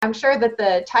I'm sure that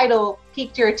the title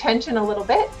piqued your attention a little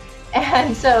bit.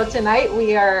 And so tonight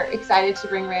we are excited to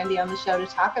bring Randy on the show to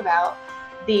talk about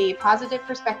the positive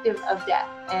perspective of death.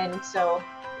 And so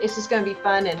it's just going to be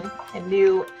fun and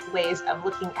new ways of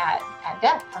looking at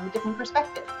death from a different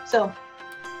perspective. So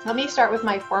let me start with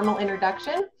my formal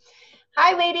introduction.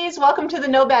 Hi, ladies. Welcome to the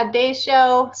No Bad Days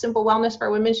show, Simple Wellness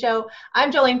for Women show.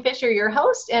 I'm Jolene Fisher, your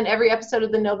host, and every episode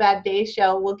of the No Bad Days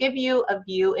show will give you a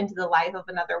view into the life of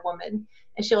another woman.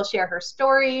 And she'll share her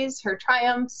stories, her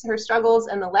triumphs, her struggles,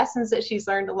 and the lessons that she's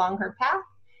learned along her path.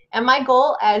 And my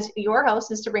goal as your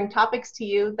host is to bring topics to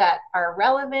you that are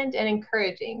relevant and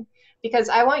encouraging, because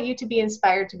I want you to be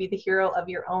inspired to be the hero of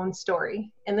your own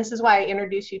story. And this is why I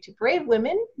introduce you to brave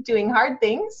women doing hard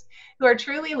things who are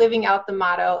truly living out the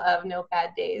motto of No Bad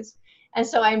Days. And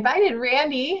so I invited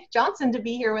Randy Johnson to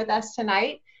be here with us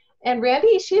tonight. And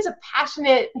Randy, she's a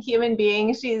passionate human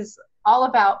being. She's all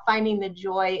about finding the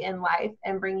joy in life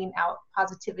and bringing out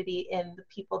positivity in the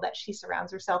people that she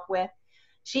surrounds herself with.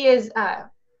 She is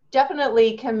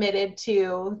definitely committed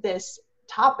to this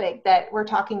topic that we're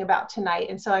talking about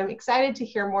tonight. And so I'm excited to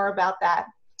hear more about that.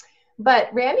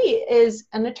 But Randy is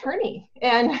an attorney,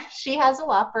 and she has a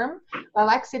law firm,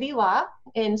 Lilac City Law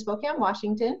in Spokane,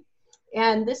 Washington.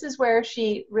 And this is where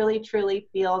she really, truly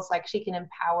feels like she can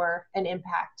empower and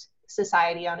impact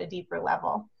society on a deeper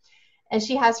level. And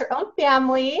she has her own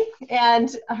family,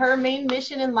 and her main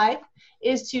mission in life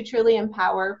is to truly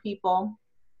empower people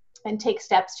and take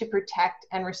steps to protect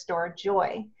and restore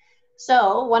joy.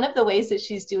 So one of the ways that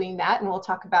she's doing that, and we'll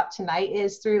talk about tonight,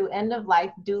 is through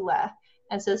end-of-life doula.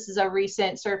 And so this is a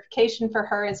recent certification for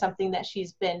her and something that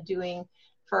she's been doing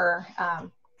for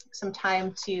some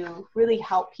time to really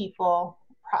help people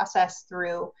process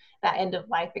through that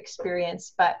end-of-life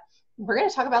experience. But we're going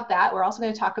to talk about that. We're also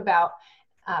going to talk about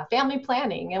family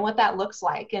planning and what that looks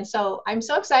like. And so I'm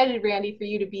so excited, Randy, for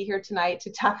you to be here tonight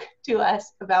to talk to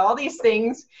us about all these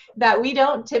things that we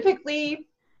don't typically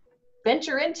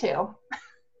venture into.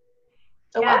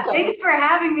 So yeah, welcome. Thanks for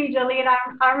having me, Jolene.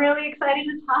 I'm really excited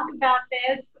to talk about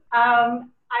this. I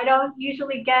don't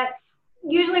usually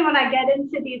when I get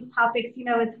into these topics,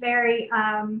 it's very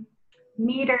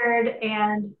metered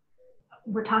and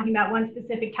we're talking about one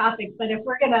specific topic. But if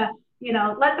we're gonna,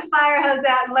 let the fire hose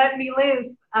out and let me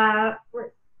loose, I'll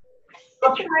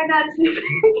try not to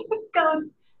go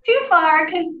too far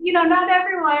because, not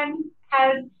everyone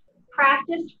has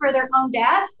practiced for their own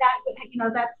death. That's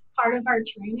part of our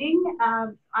training.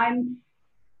 I'm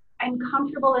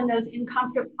comfortable in those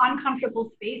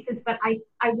uncomfortable spaces, but I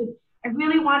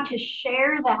really want to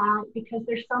share that because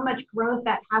there's so much growth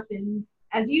that happens,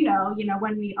 as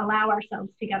when we allow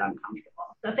ourselves to get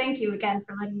uncomfortable. So thank you again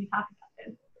for letting me talk about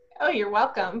this. Oh, you're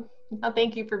welcome. Well,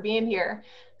 thank you for being here.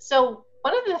 So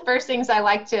one of the first things I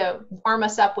like to warm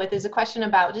us up with is a question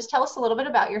about, just tell us a little bit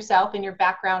about yourself and your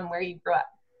background, where you grew up.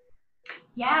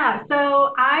 Yeah,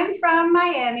 so I'm from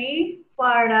Miami,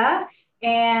 Florida,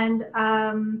 and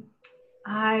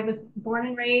I was born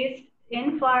and raised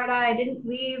in Florida. I didn't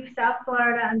leave South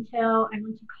Florida until I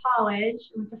went to college.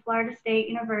 I went to Florida State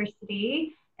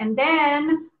University, and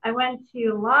then I went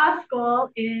to law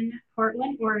school in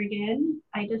Portland, Oregon.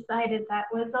 I decided that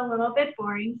was a little bit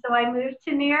boring, so I moved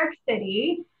to New York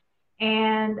City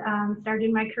and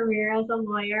started my career as a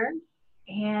lawyer.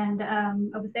 And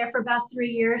I was there for about 3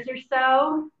 years or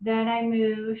so. Then I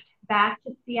moved back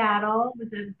to Seattle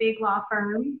with a big law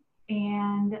firm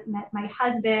and met my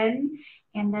husband.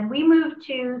 And then we moved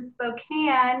to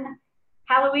Spokane,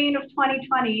 Halloween of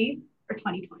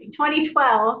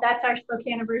 2012. That's our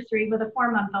Spokane anniversary with a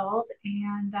 4-month-old.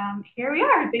 And here we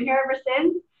are. I've been here ever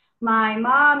since. My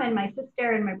mom and my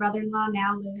sister and my brother-in-law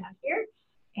now live out here.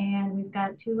 And we've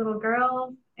got 2 little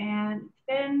girls. And it's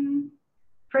been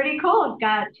pretty cool. I've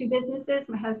got 2 businesses.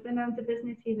 My husband owns a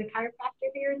business. He's a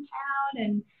chiropractor here in town.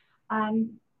 And,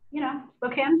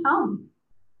 Spokane's home.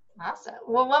 Awesome.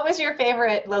 Well, what was your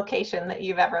favorite location that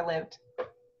you've ever lived?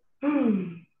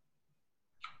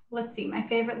 Let's see, my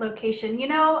favorite location.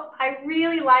 I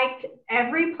really liked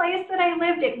every place that I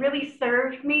lived. It really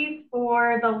served me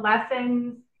for the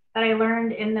lessons that I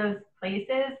learned in those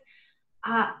places.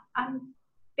 I'm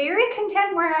very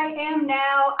content where I am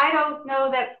now. I don't know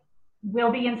that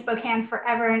we'll be in Spokane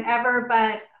forever and ever,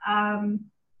 but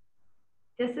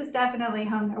this is definitely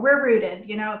home. We're rooted,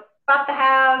 bought the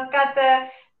house, got the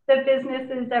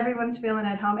businesses, everyone's feeling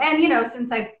at home. And, since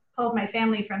I pulled my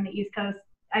family from the East Coast,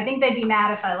 I think they'd be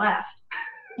mad if I left.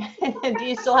 Do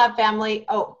you still have family?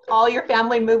 Oh, all your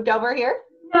family moved over here?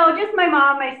 No, just my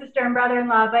mom, my sister, and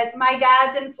brother-in-law. But my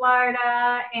dad's in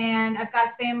Florida, and I've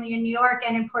got family in New York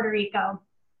and in Puerto Rico.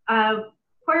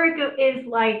 Puerto Rico is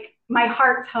like my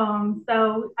heart's home.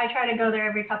 So I try to go there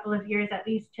every couple of years at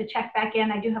least to check back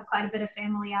in. I do have quite a bit of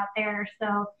family out there.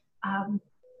 So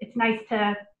it's nice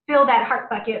to fill that heart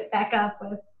bucket back up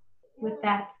with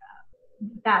that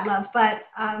love. But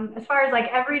as far as like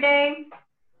every day,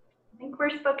 I think we're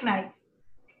Spoke Night.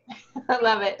 I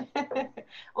love it.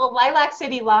 Well, Lilac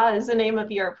City Law is the name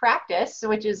of your practice,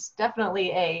 which is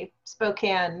definitely a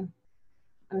Spokane.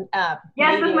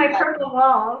 Yes, with my purple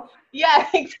walls. Yeah,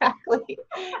 exactly.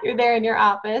 You're there in your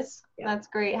office. Yeah. That's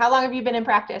great. How long have you been in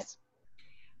practice?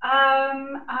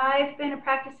 I've been a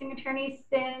practicing attorney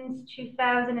since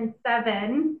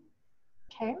 2007.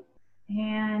 Okay.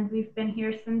 And we've been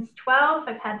here since 12.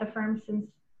 I've had the firm since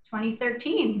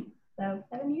 2013, so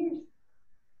 7 years.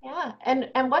 Yeah,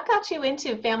 and what got you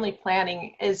into family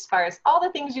planning as far as all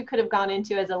the things you could have gone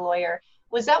into as a lawyer?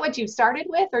 Was that what you started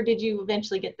with, or did you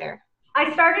eventually get there?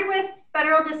 I started with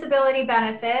federal disability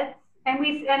benefits, and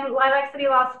Lilac City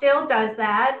Law still does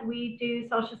that. We do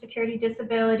Social Security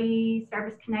disability,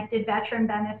 service-connected veteran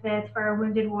benefits for our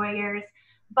wounded warriors.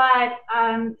 But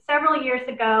several years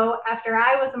ago, after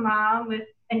I was a mom with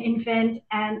an infant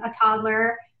and a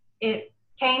toddler, it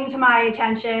came to my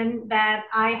attention that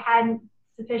I hadn't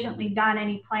sufficiently done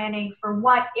any planning for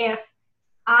what if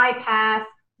I pass,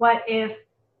 what if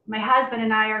my husband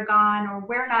and I are gone, or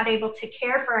we're not able to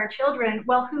care for our children.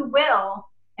 Well, who will?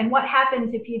 And what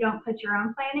happens if you don't put your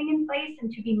own planning in place?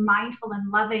 And to be mindful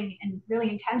and loving and really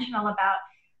intentional about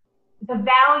the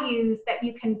values that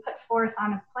you can put forth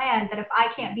on a plan, that if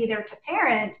I can't be there to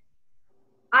parent,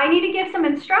 I need to give some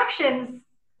instructions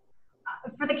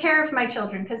for the care of my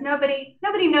children, because nobody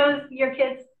knows your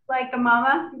kids like a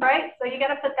mama, right? So you got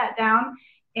to put that down.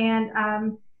 And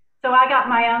so I got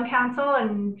my own counsel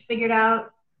and figured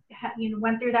out,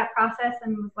 went through that process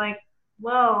and was like,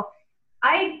 whoa,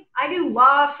 I do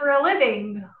law for a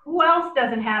living. Who else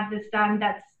doesn't have this done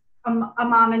that's a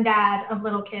mom and dad of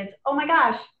little kids? Oh my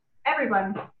gosh,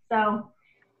 everyone. So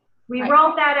we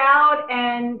rolled that out,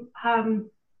 and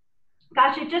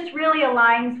gosh, it just really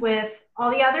aligns with all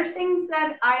the other things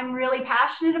that I'm really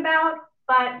passionate about.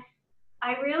 But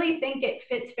I really think it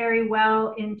fits very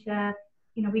well into,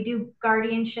 we do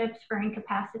guardianships for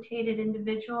incapacitated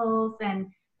individuals, and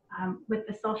with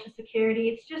the Social Security,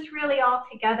 it's just really all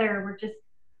together. We're just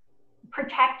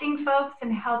protecting folks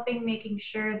and helping, making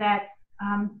sure that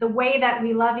the way that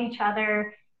we love each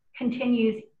other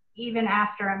continues even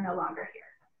after I'm no longer here.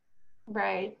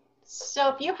 Right. So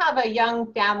if you have a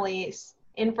young family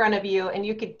in front of you and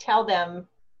you could tell them,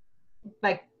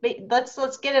 like,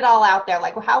 let's get it all out there.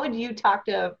 Like, how would you talk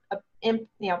to,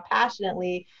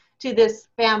 passionately to this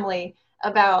family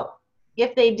about,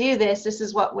 if they do this, this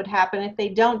is what would happen. If they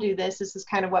don't do this, this is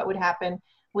kind of what would happen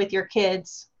with your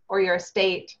kids or your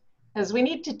estate. Because we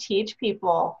need to teach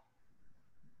people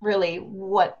really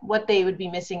what they would be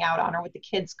missing out on, or what the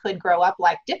kids could grow up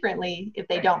like differently if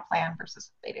they don't plan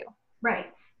versus if they do. Right.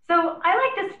 So I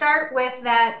like to start with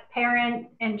that parent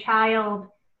and child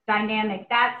dynamic,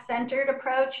 that centered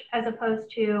approach, as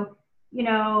opposed to,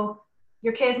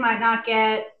 your kids might not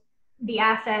get the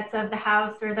assets of the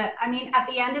house at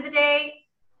the end of the day,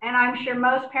 and I'm sure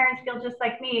most parents feel just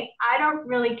like me, I don't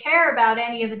really care about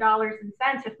any of the dollars and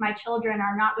cents if my children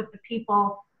are not with the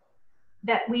people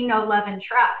that we know, love, and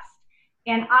trust.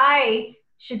 And I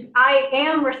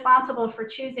am responsible for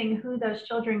choosing who those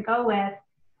children go with.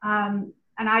 And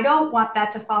I don't want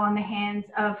that to fall in the hands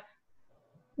of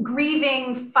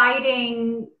grieving,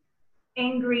 fighting,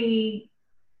 angry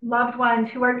loved ones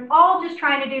who are all just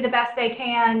trying to do the best they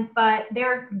can, but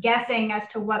they're guessing as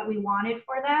to what we wanted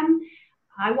for them.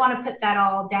 I want to put that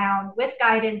all down with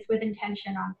guidance, with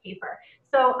intention on paper.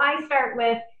 So I start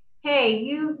with, hey,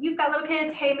 you've got little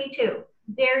kids, hey, me too.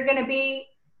 They're going to be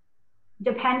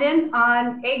dependent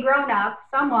on a grown-up,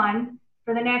 someone,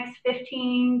 for the next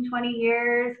 15, 20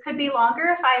 years, could be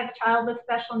longer if I have a child with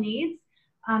special needs.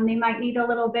 They might need a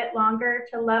little bit longer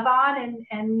to love on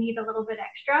and need a little bit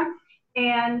extra.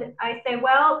 And I say,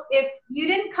 well, if you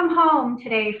didn't come home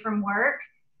today from work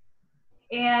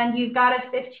and you've got a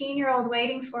 15-year-old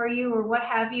waiting for you or what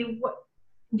have you,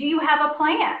 do you have a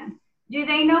plan? Do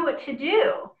they know what to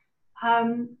do?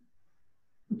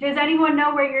 Does anyone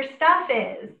know where your stuff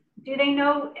is? Do they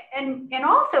know, and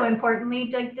also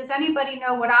importantly, does anybody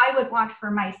know what I would want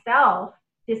for myself?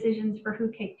 Decisions for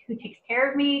who takes care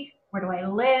of me, where do I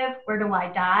live, where do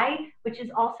I die, which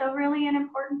is also really an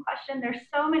important question. There's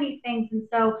so many things. And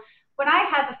so when I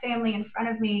have a family in front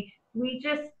of me, we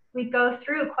go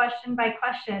through question by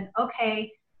question. Okay,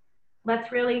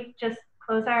 let's really just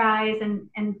close our eyes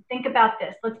and think about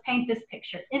this. Let's paint this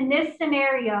picture. In this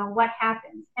scenario, what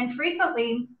happens? And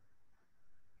frequently,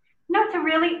 no, it's a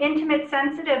really intimate,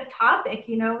 sensitive topic.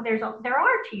 You know, there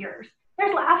are tears,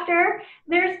 there's laughter,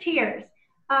 there's tears,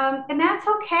 and that's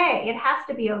okay. It has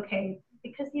to be okay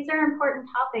because these are important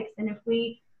topics, and if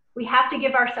we have to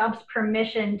give ourselves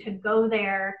permission to go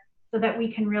there so that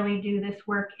we can really do this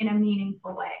work in a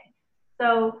meaningful way.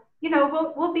 So, you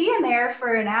know, we'll be in there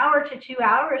for an hour to 2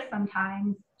 hours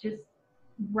sometimes, just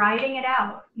writing it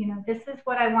out. You know, this is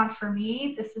what I want for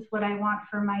me. This is what I want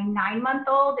for my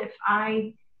 9-month-old. If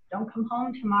I don't come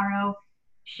home tomorrow,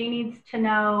 she needs to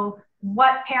know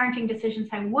what parenting decisions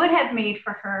I would have made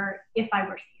for her if I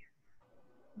were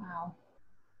here. Wow.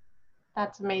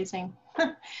 That's amazing.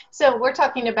 So we're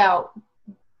talking about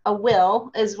a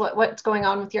will is what's going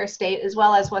on with your estate, as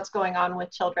well as what's going on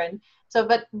with children. So,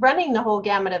 but running the whole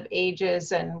gamut of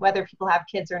ages and whether people have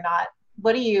kids or not,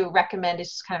 what do you recommend is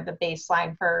just kind of the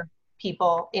baseline for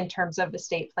people in terms of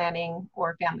estate planning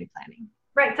or family planning?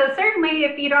 Right. So certainly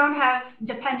if you don't have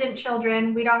dependent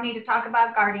children, we don't need to talk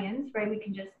about guardians, right? We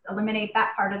can just eliminate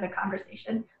that part of the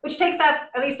conversation, which takes up,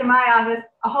 at least in my office,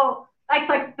 a whole,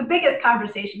 like the biggest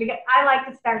conversation, because I like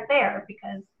to start there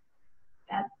because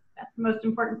that's the most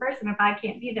important person if I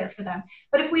can't be there for them.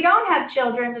 But if we don't have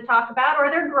children to talk about, or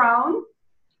they're grown and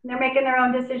they're making their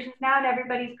own decisions now and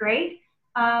everybody's great,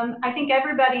 I think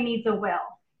everybody needs a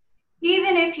will.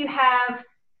 Even if you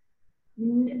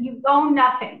own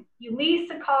nothing, you lease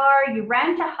a car, you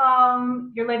rent a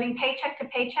home, you're living paycheck to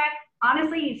paycheck,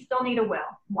 honestly, you still need a will.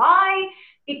 Why?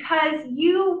 Because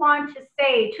you want to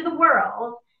say to the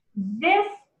world, this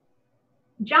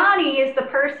Johnny is the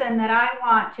person that I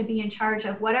want to be in charge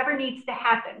of whatever needs to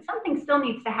happen. Something still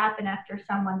needs to happen after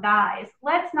someone dies.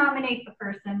 Let's nominate the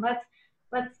person.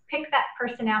 Let's pick that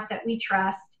person out that we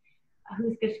trust,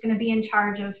 who's just going to be in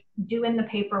charge of doing the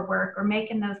paperwork or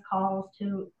making those calls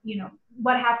to, you know,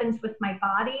 what happens with my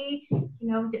body, you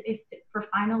know, if for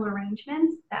final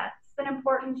arrangements. That's an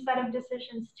important set of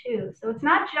decisions too. So it's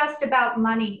not just about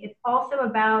money. It's also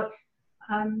about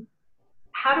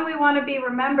how do we want to be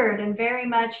remembered, and very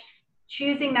much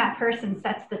choosing that person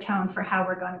sets the tone for how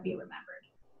we're going to be remembered.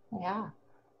 Yeah.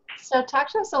 So talk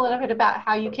to us a little bit about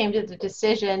how you came to the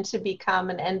decision to become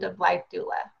an end-of-life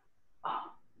doula.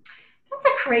 Oh, that's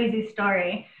a crazy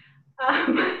story.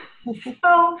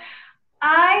 So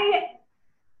I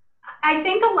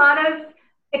think a lot of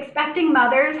expecting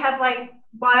mothers have like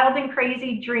wild and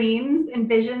crazy dreams and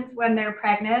visions when they're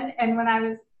pregnant. And when I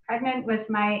was pregnant with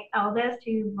my eldest,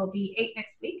 who will be 8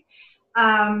 next week,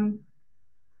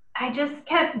 I just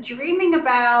kept dreaming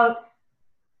about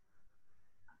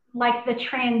like the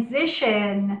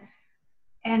transition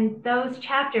and those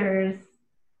chapters,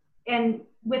 and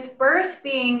with birth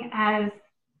being as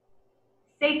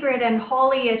sacred and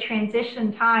holy a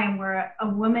transition time where a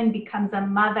woman becomes a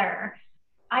mother,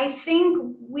 I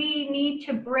think we need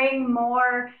to bring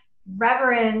more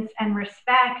reverence and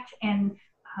respect and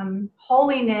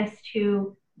holiness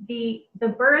to the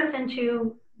birth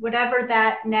into whatever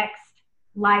that next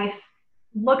life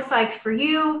looks like for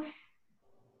you.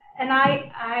 And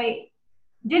I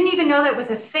didn't even know that was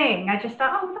a thing. I just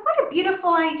thought, oh, what a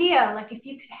beautiful idea. Like if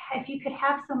you could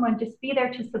have someone just be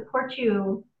there to support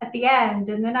you at the end.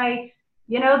 And then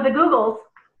the Googles,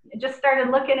 just started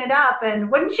looking it up,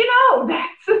 and wouldn't you know,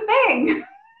 that's a thing.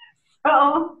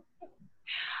 So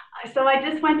I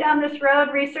just went down this road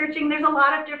researching. There's a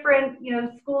lot of different,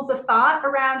 schools of thought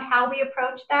around how we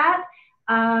approach that,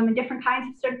 and different kinds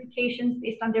of certifications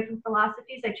based on different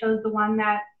philosophies. I chose the one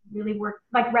that really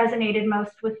resonated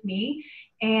most with me,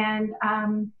 and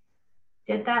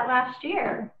did that last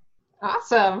year.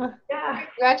 Awesome. Yeah.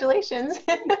 Congratulations.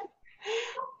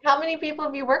 How many people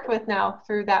have you worked with now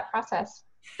through that process?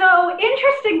 So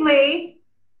interestingly,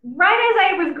 right as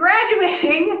I was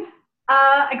graduating,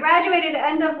 I graduated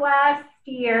end of last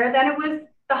year, then it was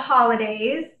the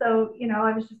holidays. So,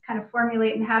 I was just kind of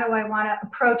formulating, how do I want to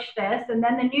approach this? And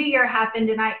then the new year happened,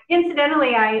 and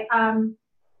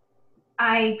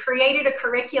I created a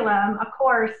curriculum, a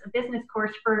business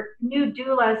course for new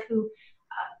doulas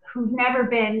who've never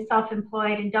been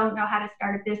self-employed and don't know how to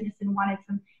start a business and wanted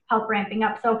some help ramping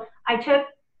up. So I took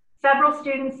several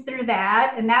students through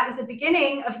that, and that was the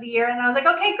beginning of the year. And I was like,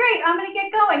 okay, great, I'm going to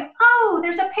get going. Oh,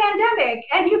 there's a pandemic,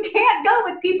 and you can't go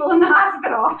with people in the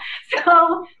hospital.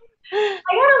 So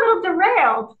I got a little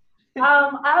derailed,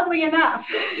 oddly enough.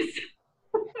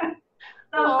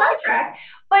 So sidetracked.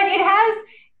 But it has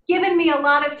given me a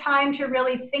lot of time to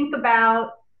really think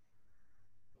about,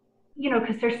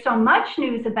 because there's so much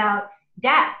news about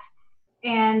death,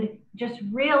 and just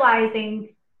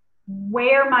realizing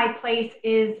where my place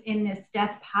is in this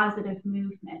death positive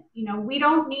movement. You know, we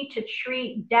don't need to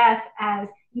treat death as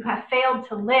you have failed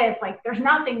to live, like there's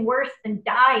nothing worse than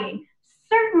dying.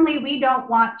 Certainly we don't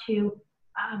want to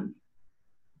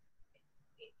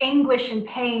anguish and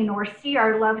pain, or see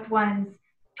our loved ones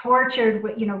tortured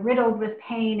with, you know, riddled with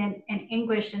pain and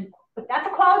anguish. But that's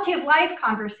a quality of life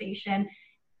conversation.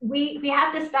 We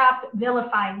have to stop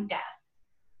vilifying death.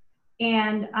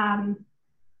 And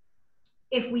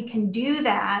if we can do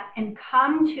that and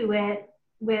come to it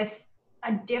with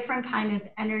a different kind of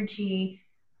energy,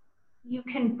 you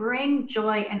can bring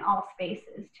joy in all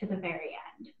spaces to the very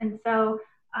end. And so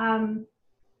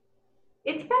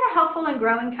it's been a helpful and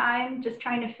growing time, just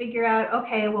trying to figure out,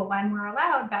 okay, well, when we're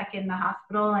allowed back in the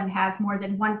hospital and have more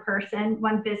than one person,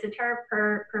 one visitor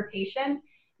per patient,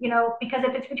 you know, because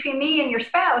if it's between me and your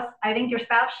spouse, I think your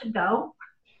spouse should go.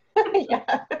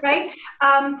 Yeah. Right?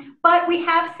 But we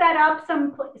have set up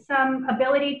some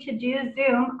ability to do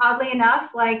Zoom. Oddly enough,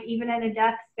 like even in a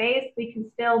death space, we can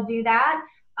still do that.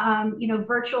 You know,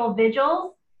 virtual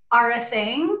vigils are a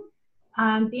thing.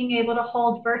 Being able to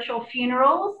hold virtual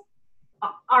funerals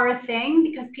are a thing,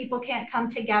 because people can't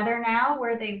come together now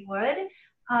where they would.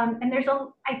 And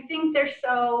I think it's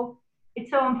so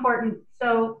important.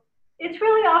 So it's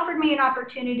really offered me an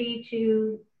opportunity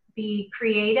to be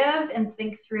creative and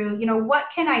think through, you know, what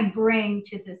can I bring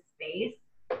to this space?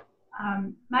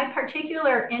 My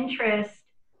particular interest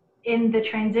in the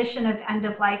transition of end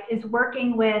of life is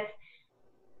working with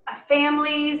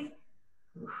families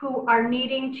who are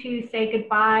needing to say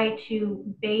goodbye to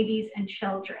babies and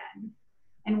children,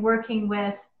 and working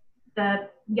with the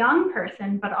young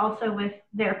person, but also with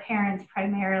their parents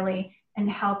primarily, and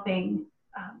helping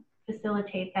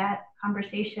facilitate that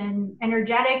conversation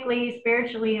energetically,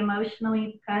 spiritually,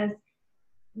 emotionally, because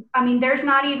I mean, there's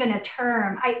not even a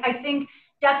term. I think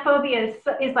death phobia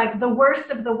is like the worst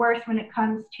of the worst when it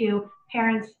comes to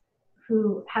parents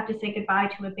who have to say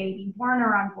goodbye to a baby, born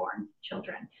or unborn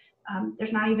children.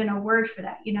 There's not even a word for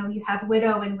that. You know, you have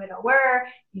widow and widower.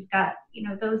 You've got, you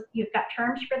know, you've got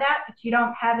terms for that, but you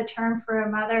don't have a term for a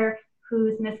mother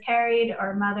who's miscarried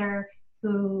or a mother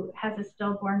who has a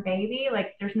stillborn baby.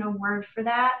 Like, there's no word for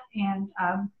that. And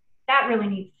that really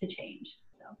needs to change.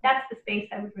 So that's the space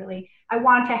I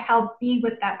want to help be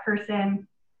with that person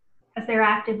as they're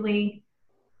actively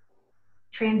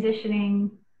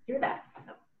transitioning through that.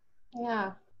 So.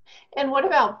 Yeah. And what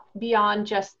about beyond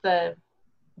just the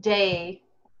day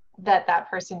that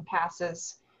person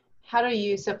passes? How do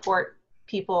you support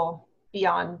people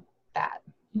beyond that?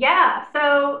 Yeah.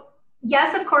 So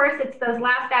yes, of course, it's those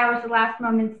last hours, the last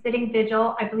moments, sitting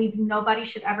vigil. I believe nobody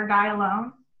should ever die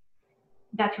alone.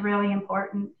 That's really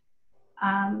important.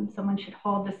 Someone should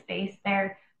hold the space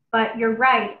there. But you're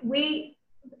right.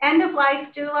 End of life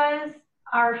doulas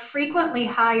are frequently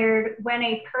hired when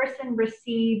a person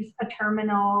receives a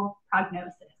terminal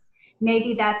prognosis.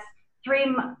 Maybe that's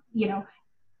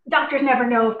doctors never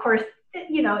know, of course.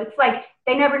 You know, it's like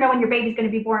they never know when your baby's going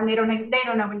to be born. They don't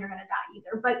know when you're going to die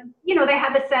either. But, you know, they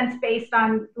have a sense based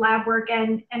on lab work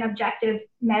and objective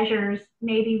measures.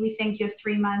 Maybe we think you have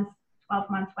 3 months, 12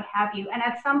 months, what have you. And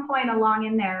at some point along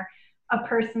in there, a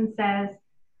person says,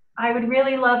 I would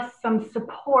really love some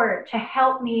support to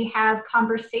help me have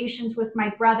conversations with my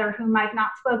brother whom I've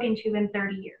not spoken to in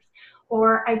 30 years.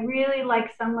 Or I'd really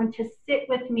like someone to sit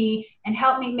with me and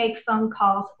help me make phone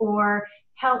calls, or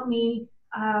help me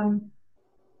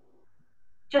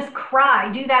just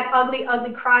cry, do that ugly,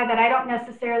 ugly cry that I don't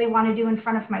necessarily want to do in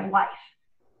front of my wife.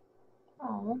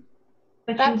 Oh,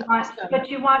 but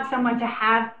you want someone to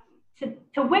have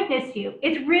to witness you.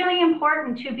 It's really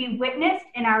important to be witnessed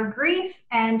in our grief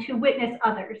and to witness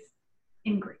others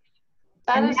in grief.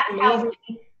 That's how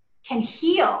we can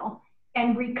heal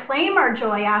and reclaim our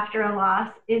joy after a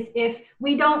loss, is if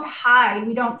we don't hide,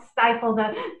 we don't stifle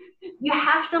you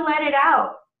have to let it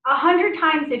out 100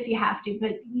 times if you have to,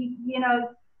 but you know,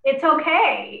 it's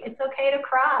okay. It's okay to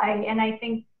cry. And I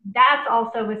think that's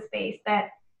also a space that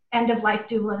end of life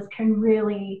doulas can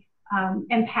really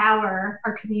empower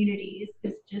our communities,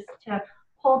 is just to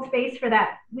hold space for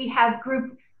that. We have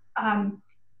group, in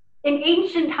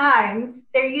ancient times,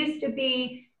 there used to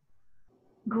be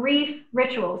grief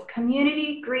rituals,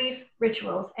 community grief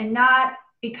rituals, and not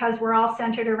because we're all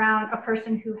centered around a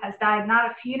person who has died, not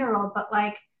a funeral, but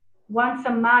like once a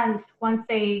month, once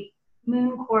a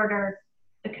moon quarter,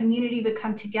 the community would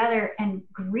come together and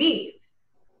grieve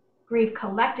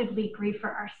collectively, grieve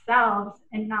for ourselves,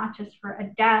 and not just for a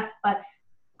death, but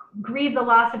grieve the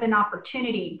loss of an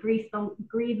opportunity, grieve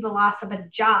the loss of a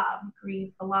job,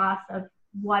 grieve the loss of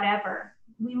whatever.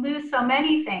 We lose so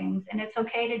many things, and it's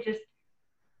okay to just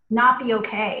not be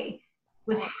okay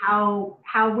with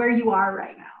where you are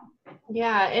right now.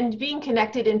 Yeah, and being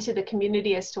connected into the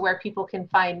community as to where people can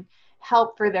find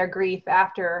help for their grief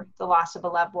after the loss of a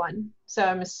loved one. So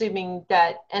I'm assuming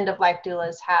that end-of-life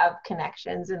doulas have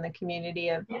connections in the community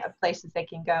of places they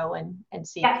can go and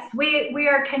see. Yes, we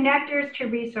are connectors to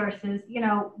resources. You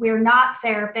know, we're not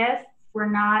therapists, we're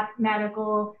not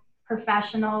medical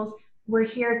professionals. We're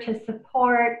here to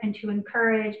support and to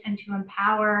encourage and to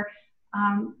empower.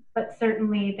 But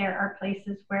certainly there are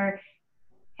places where,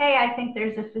 hey, I think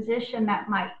there's a physician that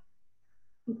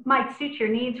might suit your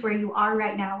needs where you are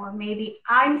right now, or maybe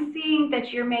I'm seeing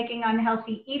that you're making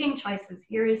unhealthy eating choices.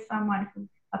 Here is someone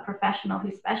a professional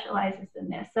who specializes in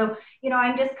this. So, you know,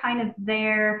 I'm just kind of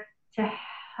there to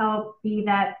help be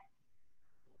that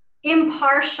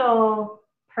impartial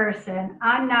person.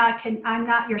 I'm not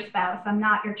your spouse. I'm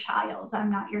not your child.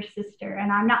 I'm not your sister.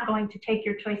 And I'm not going to take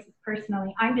your choices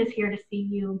personally. I'm just here to see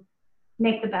you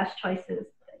make the best choices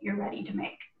that you're ready to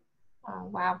make. Oh,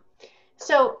 wow.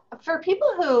 So for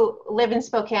people who live in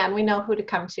Spokane, we know who to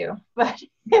come to. But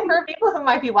for people who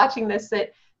might be watching this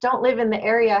that don't live in the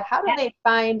area, how do they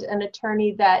find an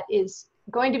attorney that is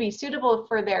going to be suitable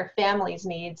for their family's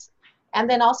needs? And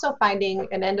then also finding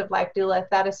an end-of-life doula, if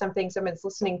that is something someone's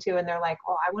listening to and they're like,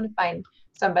 oh, I want to find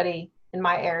somebody in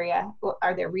my area.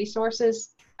 Are there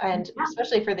resources? And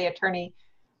especially for the attorney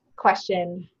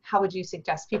question, how would you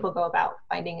suggest people go about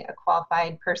finding a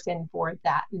qualified person for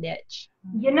that niche?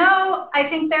 You know, I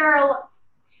think there are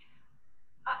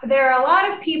a lot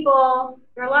of people,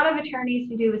 there are a lot of attorneys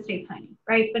who do estate planning,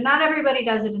 right? But not everybody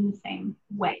does it in the same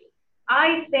way.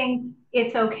 I think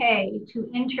it's okay to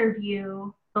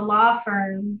interview the law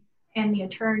firm and the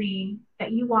attorney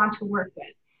that you want to work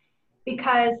with.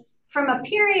 Because from a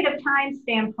period of time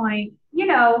standpoint, you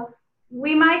know,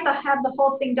 we might have the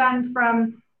whole thing done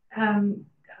from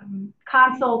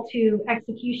consult to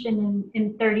execution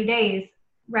in 30 days,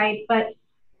 right? But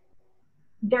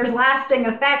there's lasting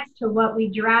effects to what we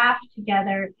draft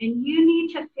together, and you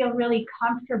need to feel really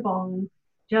comfortable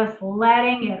just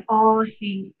letting it all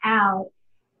hang out.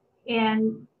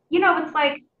 And, you know, it's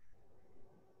like,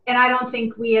 and I don't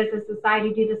think we as a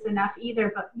society do this enough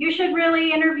either, but you should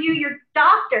really interview your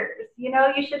doctors. You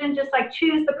know, you shouldn't just like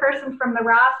choose the person from the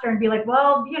roster and be like,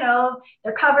 well, you know,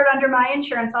 they're covered under my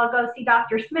insurance, I'll go see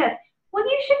Dr. Smith. Well,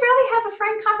 you should really have a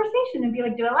frank conversation and be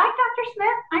like, do I like Dr.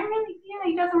 Smith?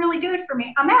 He doesn't really do it for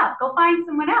me. I'm out. Go find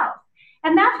someone else.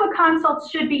 And that's what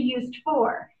consults should be used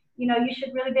for. You know, you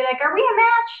should really be like, are we a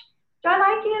match? Do I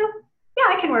like you?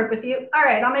 Yeah, I can work with you. All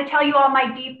right, I'm going to tell you all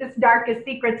my deepest, darkest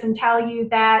secrets and tell you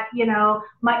that, you know,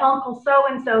 my uncle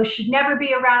so-and-so should never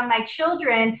be around my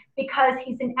children because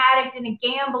he's an addict and a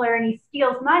gambler and he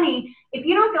steals money. If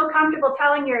you don't feel comfortable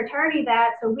telling your attorney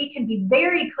that so we can be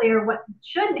very clear what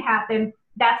shouldn't happen,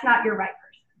 that's not your right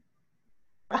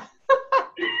person.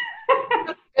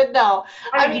 Good, no.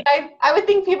 I mean, I would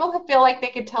think people could feel like they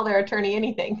could tell their attorney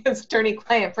anything. It's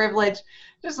attorney-client privilege,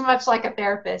 just much like a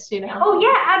therapist, you know? Oh,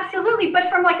 yeah, absolutely. But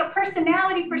from like a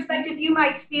personality perspective, you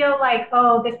might feel like,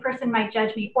 oh, this person might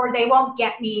judge me, or they won't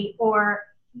get me, or,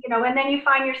 you know, and then you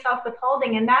find yourself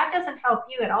withholding, and that doesn't help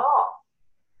you at all.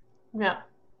 No,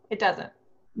 it doesn't.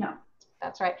 No.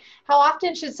 That's right. How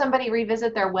often should somebody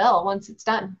revisit their will once it's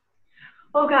done?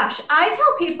 Oh, gosh. I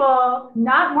tell people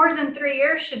not more than 3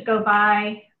 years should go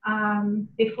by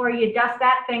before you dust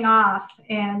that thing off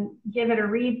and give it a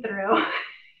read through.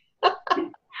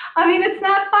 I mean, it's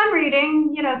not fun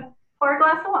reading, you know, pour a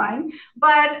glass of wine,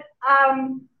 but,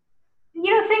 you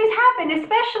know, things happen,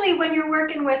 especially when you're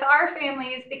working with our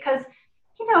families, because,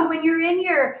 you know, when you're in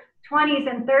your 20s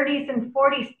and 30s and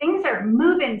 40s, things are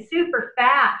moving super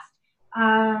fast.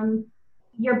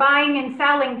 You're buying and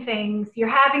selling things, you're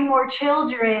having more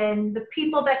children, the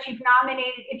people that you've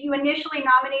nominated, if you initially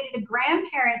nominated a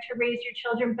grandparent to raise your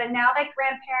children, but now that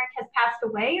grandparent has passed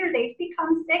away or they've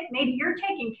become sick, maybe you're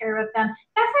taking care of them.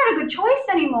 That's not a good choice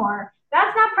anymore.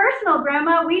 That's not personal,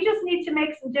 Grandma. We just need to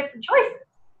make some different choices,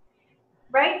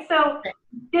 right? So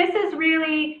this is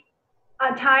really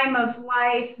a time of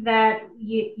life that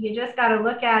you just got to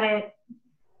look at it.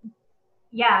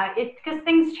 Yeah, it's because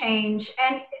things change.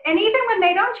 And even when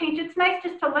they don't change, it's nice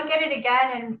just to look at it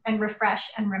again and refresh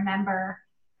and remember.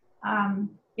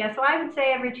 Yeah, so I would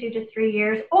say every 2 to 3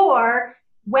 years, or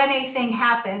when a thing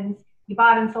happens, you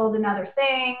bought and sold another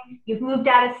thing, you've moved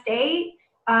out of state,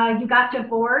 you got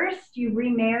divorced, you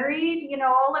remarried, you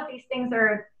know, all of these things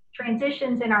are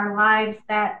transitions in our lives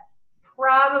that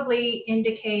probably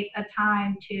indicate a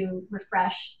time to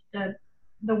refresh the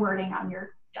wording on your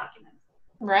document.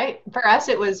 Right. For us,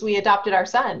 it was we adopted our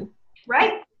son.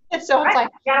 Right. So it's like,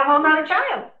 you got a whole nother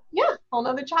child. Yeah, whole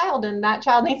nother child, and that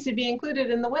child needs to be included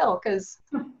in the will, because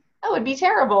that would be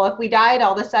terrible if we died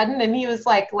all of a sudden and he was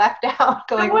like left out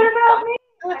going, so what about me?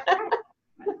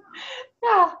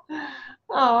 yeah.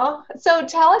 Oh, so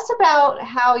tell us about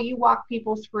how you walk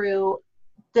people through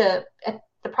the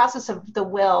process of the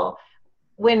will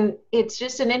when it's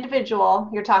just an individual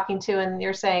you're talking to and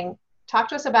you're saying, talk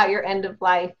to us about your end of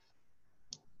life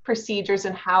procedures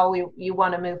and how you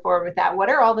want to move forward with that. What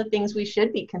are all the things we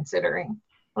should be considering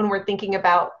when we're thinking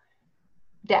about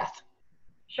death?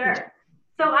 Sure.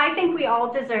 So I think we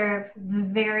all deserve the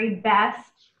very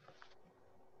best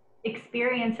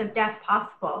experience of death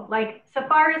possible. Like, so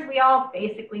far as we all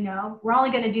basically know, we're only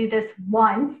going to do this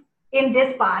once in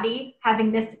this body,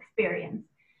 having this experience.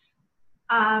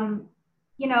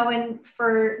 You know, and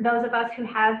for those of us who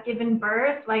have given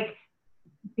birth, like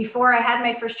before I had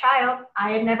my first child,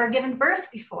 I had never given birth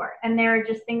before. And there are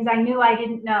just things I knew I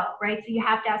didn't know, right? So you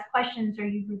have to ask questions, or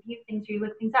you review things, or you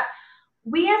look things up.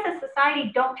 We as a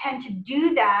society don't tend to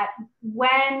do that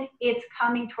when it's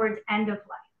coming towards end of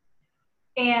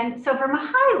life. And so from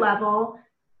a high level,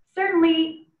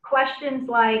 certainly questions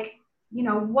like, you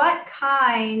know, what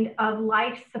kind of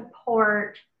life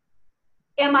support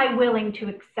am I willing to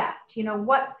accept? You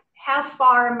know, how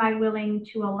far am I willing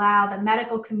to allow the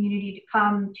medical community to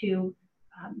come to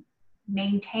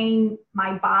maintain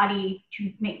my body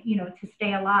to make, you know, to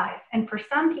stay alive? And for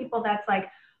some people, that's like,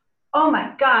 oh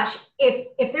my gosh,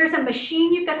 if there's a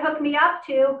machine you could hook me up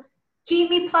to, keep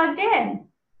me plugged in.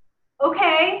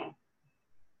 Okay,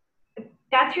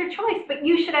 that's your choice, but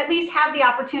you should at least have the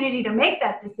opportunity to make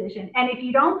that decision. And if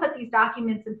you don't put these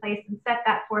documents in place and set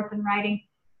that forth in writing,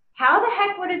 how the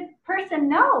heck would a person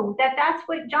know that that's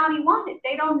what Johnny wanted?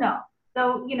 They don't know.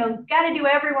 So, you know, got to do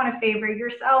everyone a favor,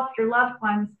 yourself, your loved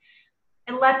ones,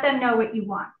 and let them know what you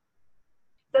want.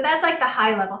 So that's like the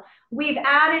high level. We've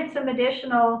added some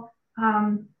additional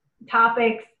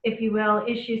topics, if you will,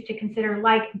 issues to consider,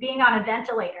 like being on a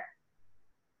ventilator,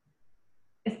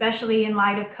 especially in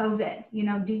light of COVID. You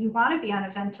know, do you want to be on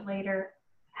a ventilator?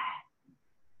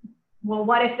 Well,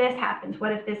 what if this happens?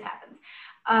 What if this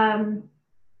happens?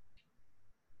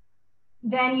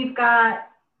 Then you've got,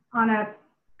 on a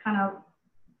kind of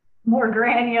more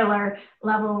granular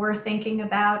level, we're thinking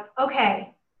about,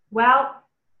 okay, well,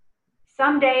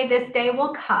 someday this day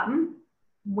will come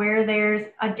where there's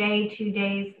a day, 2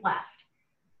 days left.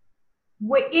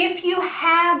 If you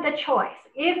had the choice,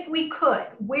 if we could,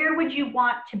 where would you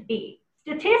want to be?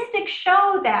 Statistics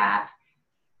show that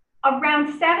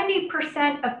around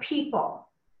 70% of people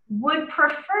would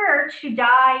prefer to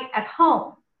die at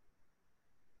home.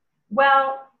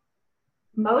 Well,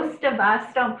 most of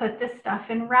us don't put this stuff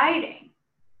in writing.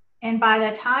 And by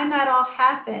the time that all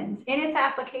happens, in its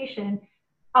application,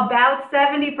 about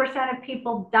 70% of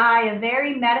people die a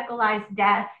very medicalized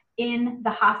death in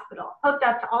the hospital, hooked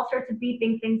up to all sorts of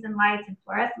beeping things and lights and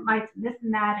fluorescent lights and this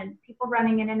and that, and people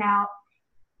running in and out.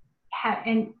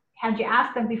 And had you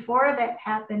asked them before that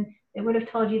happened, they would have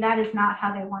told you that is not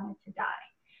how they wanted to die.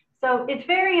 So it's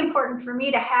very important for me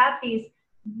to have these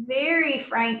very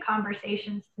frank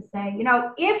conversations to say, you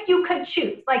know, if you could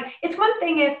choose, like, it's one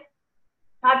thing if,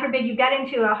 God forbid, you get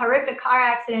into a horrific car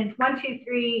accident, 1, 2,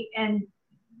 3, and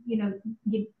you know,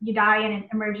 you die in an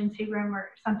emergency room or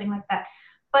something like that.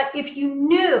 But if you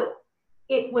knew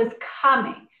it was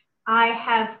coming, I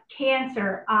have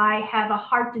cancer, I have a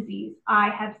heart disease, I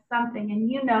have something,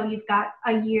 and you know you've got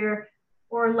a year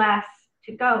or less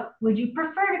to go, would you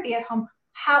prefer to be at home?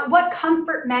 What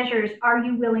comfort measures are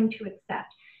you willing to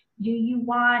accept? Do you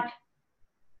want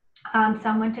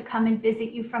someone to come and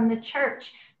visit you from the church?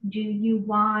 Do you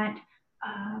want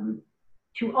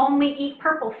to only eat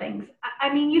purple things?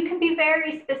 I mean, you can be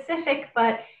very specific,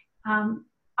 but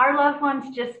our loved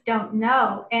ones just don't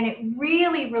know. And it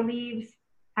really relieves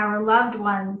our loved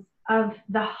ones of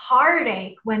the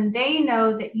heartache when they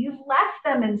know that you've left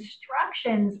them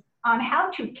instructions on how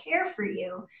to care for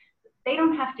you. They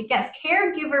don't have to guess.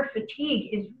 Caregiver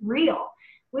fatigue is real.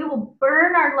 We will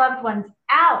burn our loved ones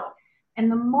out. And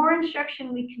the more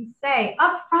instruction we can say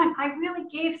up front, I really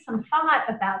gave some thought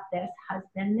about this,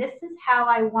 husband. This is how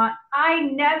I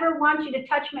never want you to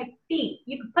touch my feet.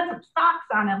 You can put some socks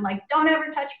on them, like, don't ever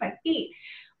touch my feet.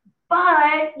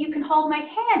 But you can hold my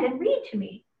hand and read to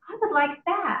me. I would like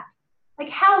that. Like,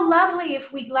 how lovely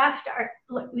if we left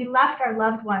our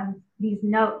loved ones these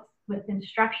notes with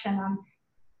instruction on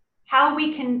how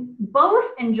we can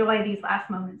both enjoy these last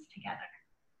moments together.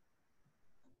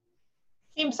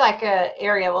 Seems like an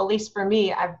area, well, at least for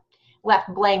me, I've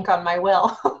left blank on my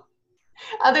will.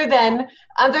 other than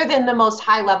the most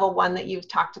high level one that you've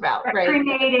talked about, right?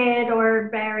 Cremated or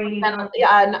buried.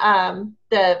 And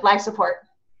the life support.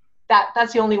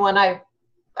 that's the only one I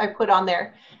put on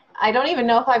there. I don't even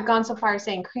know if I've gone so far as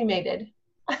saying cremated.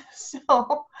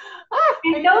 So,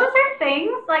 and those are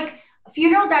things like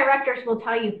funeral directors will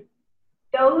tell you,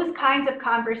 those kinds of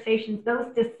conversations, those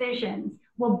decisions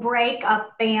will break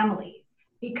up families,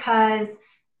 because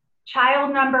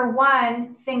child number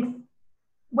one thinks,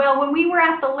 well, when we were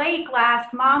at the lake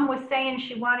last, mom was saying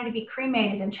she wanted to be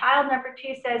cremated. And child number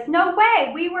two says, no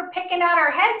way, we were picking out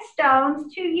our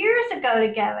headstones 2 years ago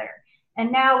together. And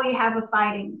now we have a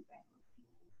fighting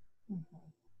family.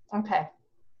 Okay.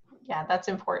 Yeah, that's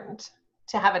important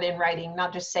to have it in writing,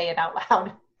 not just say it out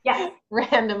loud. Yes.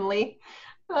 Randomly.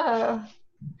 What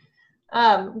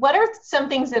are some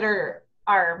things that are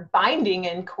binding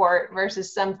in court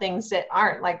versus some things that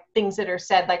aren't, like things that are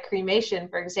said, like cremation,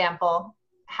 for example?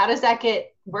 How does that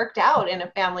get worked out in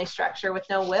a family structure with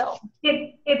no will?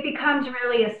 It becomes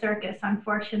really a circus,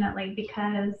 unfortunately,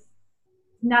 because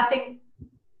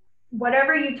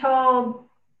whatever you told,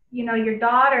 your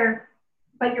daughter,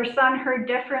 but your son heard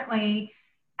differently,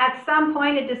 at some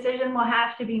point a decision will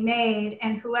have to be made,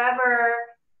 and whoever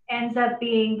ends up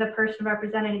being the person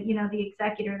represented, the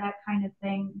executor, that kind of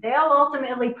thing, they'll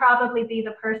ultimately probably be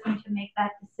the person to make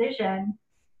that decision.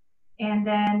 And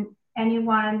then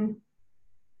anyone,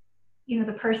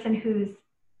 the person whose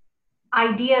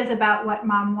ideas about what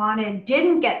mom wanted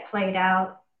didn't get played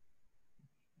out,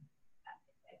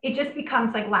 it just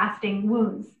becomes like lasting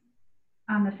wounds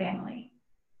on the family.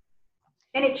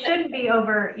 And it shouldn't be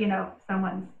over,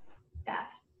 someone's death.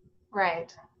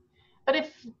 Right. But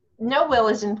if no will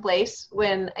is in place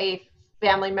when a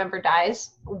family member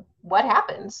dies, what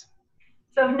happens?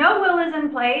 So if no will is in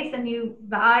place and you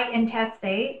die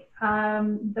intestate,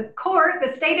 the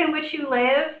state in which you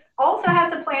live also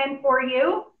has a plan for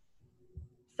you.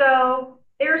 So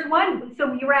there's one.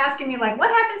 So you were asking me, like,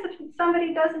 what happens if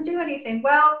somebody doesn't do anything?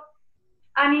 Well,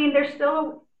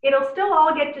 it'll still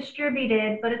all get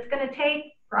distributed, but it's going to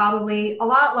take probably a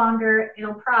lot longer.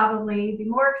 It'll probably be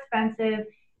more expensive,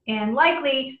 and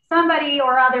likely somebody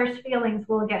or other's feelings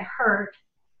will get hurt.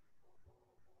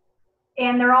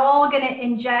 And they're all going to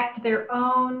inject their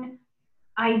own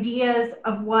ideas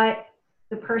of what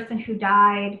the person who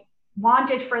died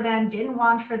wanted for them, didn't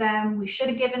want for them. We should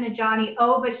have given to Johnny.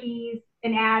 Oh, but he's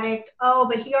an addict. Oh,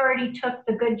 but he already took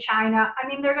the good china.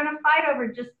 They're going to fight over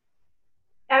just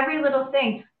every little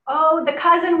thing. Oh, the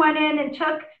cousin went in and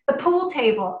took the pool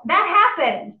table. That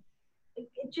happened.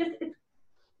 It's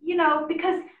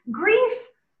because grief,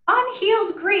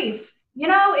 unhealed grief,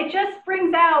 it just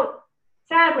brings out,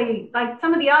 sadly, like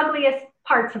some of the ugliest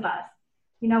parts of us.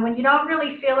 When you don't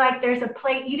really feel like there's a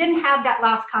place, you didn't have that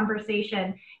last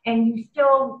conversation, and you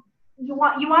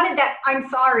wanted that I'm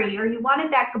sorry, or you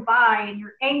wanted that goodbye, and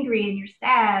you're angry and you're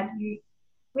sad. We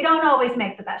don't always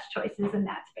make the best choices in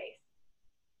that space.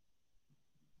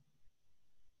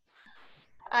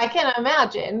 I can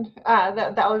imagine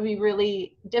that would be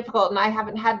really difficult, and I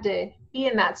haven't had to be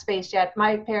in that space yet.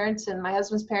 My parents and my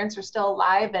husband's parents are still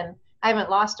alive, and I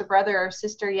haven't lost a brother or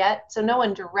sister yet, so no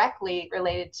one directly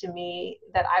related to me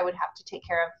that I would have to take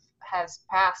care of has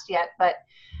passed yet. But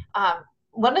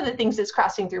one of the things that's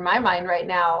crossing through my mind right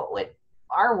now with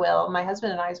our will, my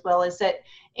husband and I's will, is that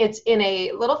it's in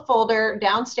a little folder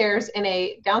downstairs in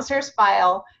a downstairs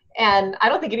file, and I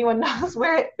don't think anyone knows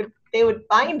where they would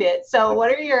find it. So what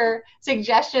are your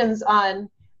suggestions on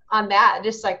that?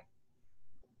 Just like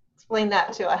explain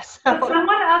that to us. So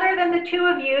someone other than the two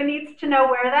of you needs to know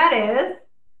where that is.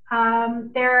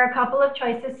 There are a couple of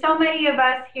choices. So many of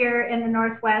us here in the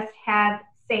Northwest have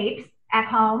safes at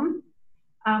home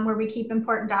where we keep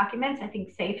important documents. I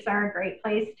think safes are a great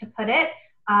place to put it.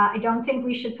 I don't think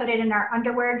we should put it in our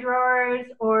underwear drawers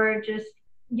or just,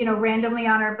 randomly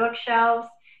on our bookshelves.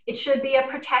 It should be a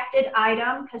protected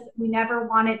item, because we never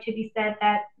want it to be said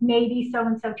that maybe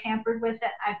so-and-so tampered with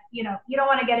it. You don't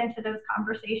want to get into those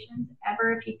conversations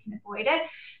ever if you can avoid it.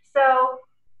 So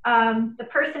the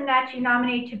person that you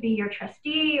nominate to be your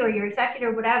trustee or your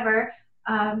executor, whatever,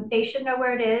 they should know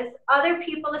where it is. Other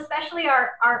people, especially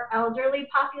our elderly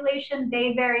population,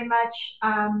 they very much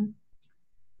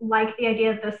like the idea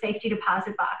of those safety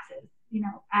deposit boxes,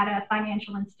 at a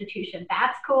financial institution.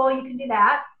 That's cool. You can do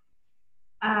that.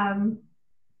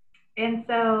 And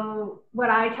so what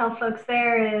I tell folks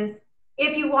there is,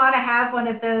 if you want to have one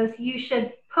of those, you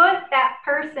should put that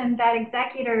person, that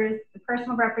executor's, the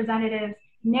personal representative's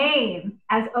name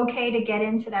as okay to get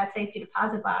into that safety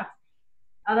deposit box.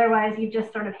 Otherwise, you've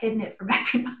just sort of hidden it from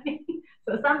everybody.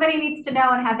 So somebody needs to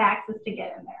know and have access to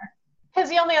get in there. Because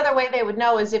the only other way they would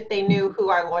know is if they knew who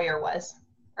our lawyer was,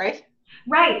 right?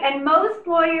 Right. And most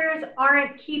lawyers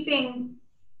aren't keeping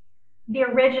the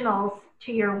originals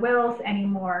to your wills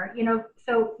anymore.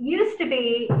 So used to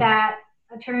be that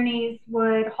attorneys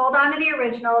would hold on to the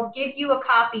original, give you a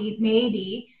copy,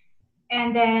 maybe,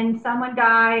 and then someone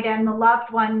died and the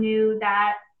loved one knew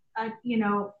that,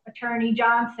 Attorney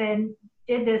Johnson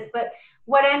did this. But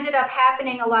what ended up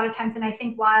happening a lot of times, and I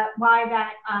think why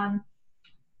that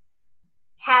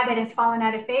habit has fallen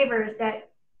out of favor, is that,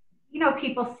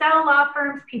 people sell law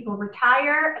firms, people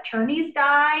retire, attorneys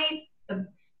die,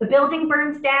 the building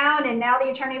burns down, and now the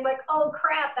attorney's like, oh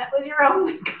crap, that was your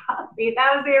only copy.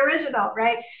 That was the original,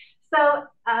 right? So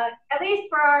at least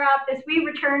for our office, we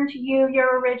return to you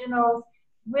your originals.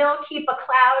 We'll keep a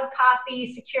cloud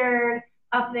copy secured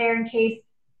up there in case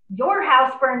your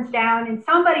house burns down and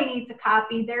somebody needs a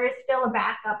copy. There is still a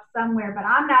backup somewhere, but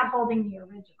I'm not holding the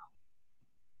original.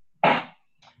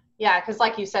 Yeah, because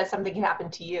like you said, something can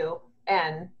happen to you,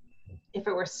 and if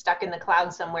it were stuck in the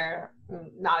cloud somewhere,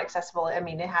 not accessible, I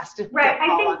mean, it has to. Right.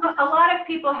 I think a lot of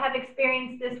people have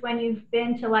experienced this when you've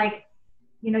been to, like,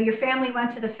 your family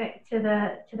went to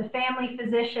the family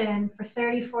physician for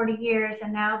 30, 40 years,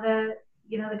 and now the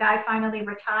guy finally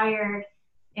retired,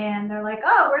 and they're like,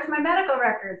 oh, where's my medical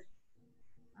records?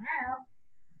 I don't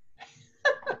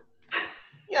know.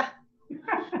 Yeah.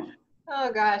 Oh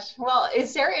gosh. Well,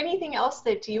 is there anything else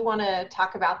that you want to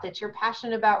talk about that you're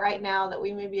passionate about right now that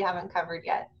we maybe haven't covered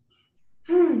yet?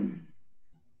 Those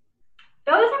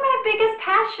are my biggest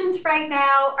passions right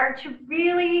now, are to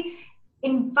really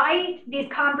invite these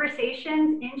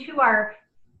conversations into our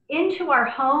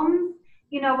homes.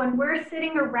 When we're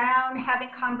sitting around having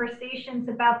conversations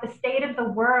about the state of the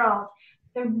world,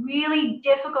 the really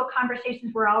difficult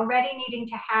conversations we're already needing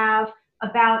to have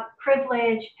about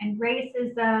privilege and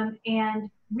racism and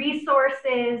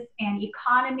resources and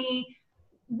economy,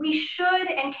 we should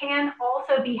and can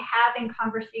also be having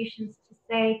conversations to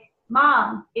say,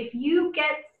 Mom, if you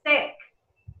get sick,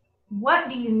 what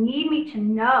do you need me to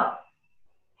know?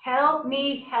 Help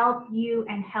me help you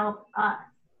and help us.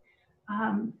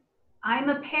 I'm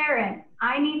a parent.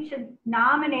 I need to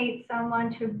nominate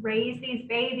someone to raise these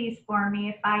babies for me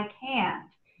if I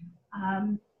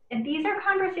can't. And these are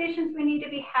conversations we need to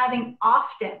be having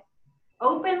often,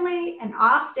 openly and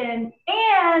often,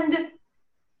 and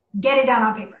get it down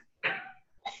on paper.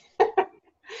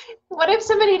 What if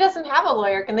somebody doesn't have a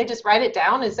lawyer? Can they just write it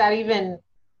down? Is that even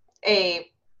a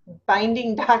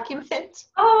binding document?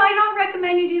 Oh, I don't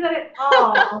recommend you do that at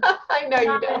all. I know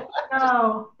you don't.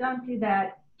 No, don't do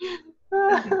that.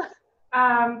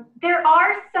 There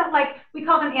are some, like, we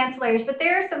call them ancillaries, but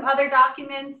there are some other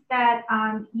documents that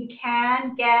you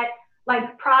can get,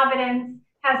 like Providence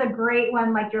has a great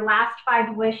one, like your last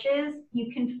 5 wishes.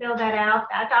 You can fill that out.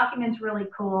 That document's really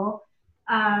cool.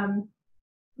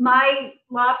 My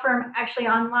law firm, actually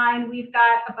online, we've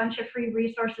got a bunch of free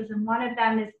resources, and one of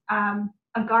them is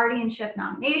a guardianship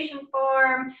nomination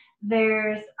form.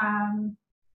 There's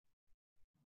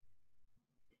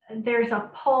a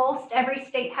pulse. Every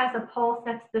state has a pulse.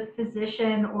 That's the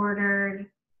physician ordered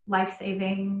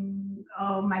life-saving.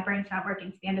 Oh, my brain's not working.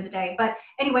 It's the end of the day. But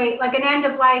anyway, like an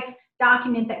end-of-life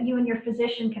document that you and your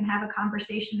physician can have a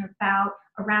conversation about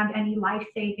around any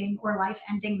life-saving or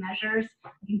life-ending measures.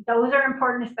 I think those are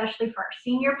important, especially for our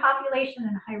senior population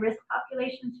and high-risk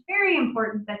population. It's very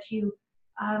important that you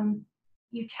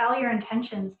tell your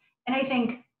intentions. And I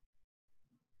think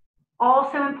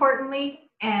also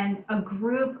importantly, and a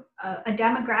group, a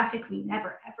demographic we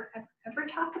never, ever, ever, ever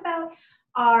talk about,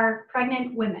 are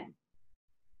pregnant women.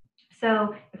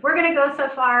 So if we're going to go so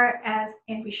far as,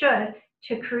 and we should,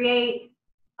 to create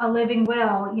a living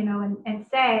will, and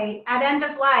say, at end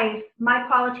of life, my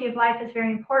quality of life is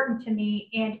very important to me,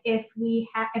 and if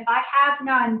I have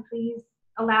none, please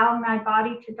allow my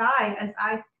body to die, as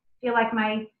I feel like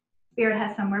my spirit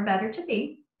has somewhere better to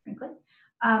be, frankly.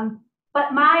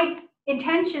 But my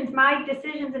intentions, my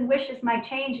decisions and wishes might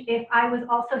change if I was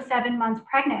also 7 months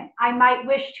pregnant. I might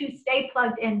wish to stay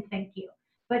plugged in, thank you.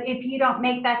 But if you don't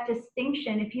make that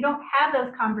distinction, if you don't have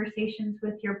those conversations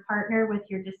with your partner, with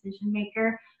your decision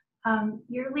maker,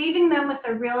 you're leaving them with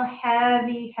a real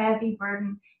heavy, heavy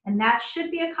burden. And that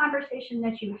should be a conversation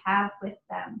that you have with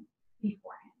them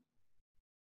beforehand.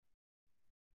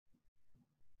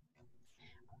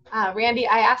 Randy,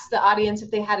 I asked the audience if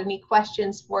they had any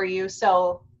questions for you,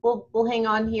 so we'll hang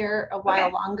on here a while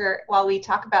longer while we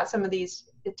talk about some of these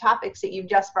topics that you've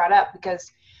just brought up,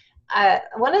 because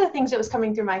one of the things that was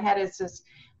coming through my head is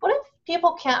what if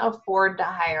people can't afford to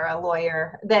hire a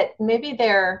lawyer, that maybe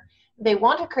they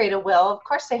want to create a will, of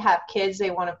course they have kids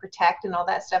they want to protect and all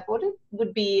that stuff. What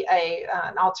would be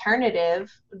an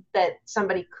alternative that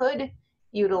somebody could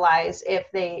utilize if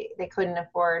they couldn't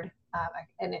afford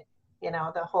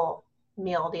the whole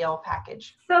meal deal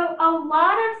package? So a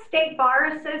lot of state bar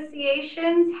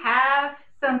associations have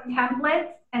some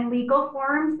templates and legal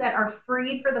forms that are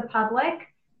free for the public.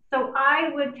 So I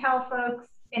would tell folks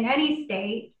in any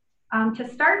state to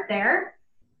start there.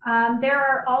 There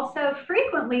are also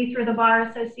frequently through the bar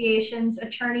associations,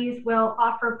 attorneys will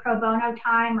offer pro bono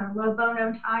time or low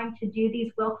bono time to do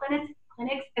these will clinics,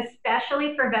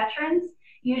 especially for veterans,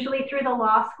 usually through the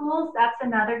law schools. That's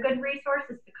another good resource,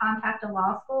 is to contact a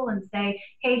law school and say,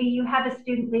 hey, do you have a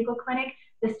student legal clinic?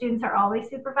 The students are always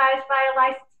supervised by a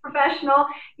licensed professional,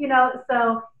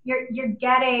 so you're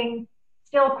getting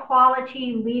still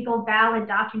quality, legal, valid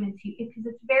documents, because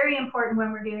it's very important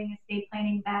when we're doing estate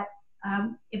planning that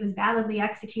it was validly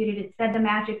executed. It said the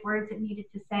magic words it needed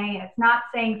to say. It's not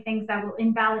saying things that will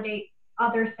invalidate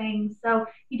other things. So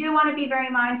you do want to be very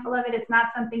mindful of it. It's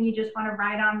not something you just want to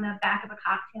write on the back of a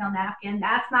cocktail napkin.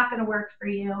 That's not going to work for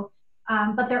you.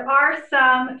 But there are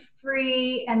some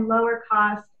free and lower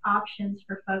cost options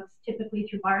for folks, typically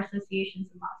through bar associations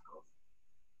and law schools.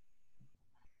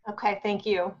 Okay, thank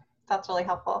you. That's really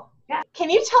helpful. Yeah. Can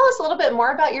you tell us a little bit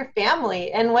more about your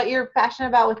family and what you're passionate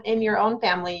about within your own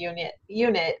family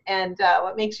unit and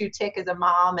what makes you tick as a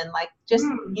mom and like just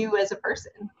you as a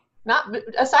person, not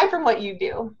aside from what you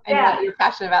do and what you're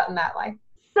passionate about in that life?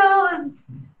 So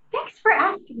thanks for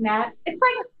asking that. It's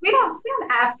like we don't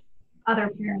ask other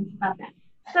parents about that.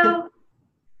 So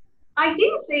I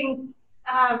do think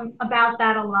about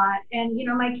that a lot. And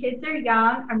my kids are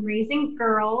young. I'm raising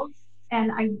girls, and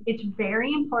it's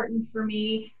very important for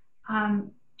me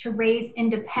to raise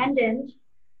independent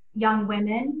young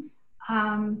women,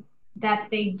 that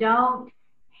they don't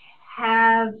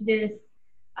have this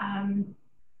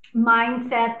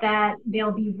mindset that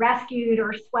they'll be rescued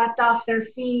or swept off their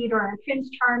feet or Prince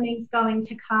Charming's going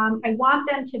to come. I want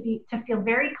them to feel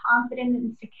very confident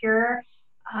and secure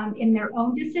in their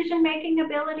own decision-making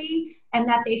ability, and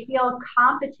that they feel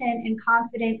competent and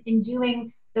confident in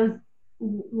doing those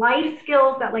life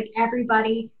skills that like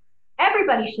everybody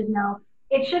should know.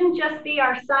 It shouldn't just be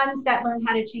our sons that learn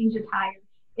how to change a tire.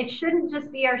 It shouldn't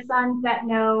just be our sons that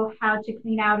know how to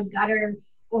clean out a gutter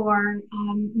or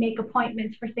make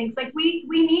appointments for things. Like we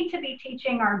need to be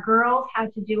teaching our girls how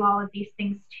to do all of these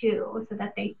things too, so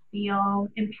that they feel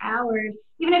empowered.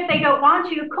 Even if they don't want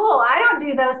to, cool, I don't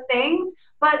do those things,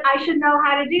 but I should know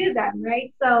how to do them,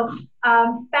 right? So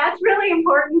that's really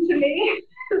important to me,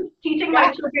 teaching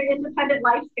my children independent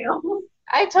life skills.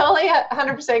 I totally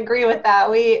 100% agree with that.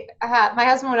 My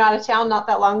husband went out of town not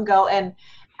that long ago, and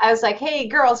I was like, hey,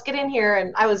 girls, get in here.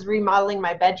 And I was remodeling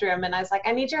my bedroom, and I was like,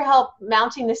 I need your help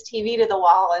mounting this TV to the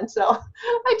wall. And so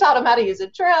I taught them how to use a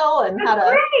drill and how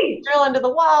to drill into the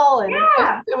wall. And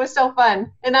it was so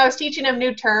fun. And I was teaching them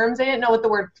new terms. They didn't know what the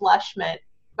word flush meant.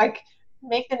 Like,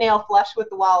 make the nail flush with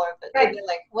the wall. They're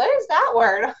like, what is that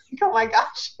word? Like, oh, my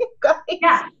gosh.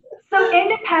 Yeah. So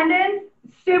independence,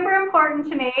 super important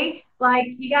to me. Like,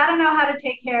 you got to know how to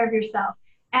take care of yourself.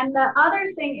 And the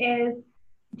other thing is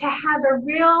to have a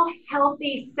real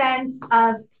healthy sense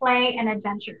of play and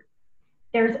adventure.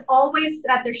 There should always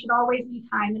be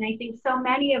time. And I think so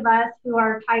many of us who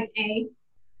are type A,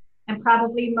 and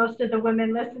probably most of the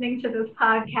women listening to this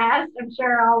podcast, I'm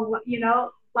sure are all,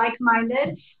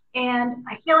 like-minded. And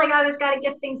I feel like I always got to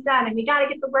get things done, and we got to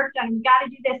get the work done, and we got to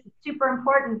do this. It's super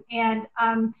important. And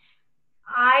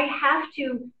I have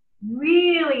to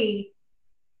really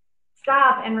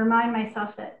stop and remind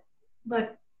myself that, look,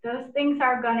 those things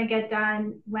are going to get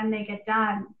done when they get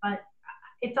done, but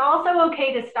it's also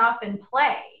okay to stop and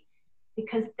play,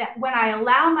 because that when I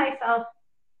allow myself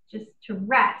just to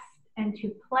rest and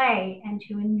to play and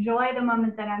to enjoy the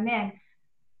moment that I'm in,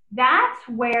 that's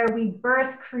where we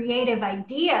birth creative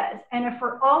ideas. And if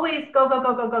we're always go,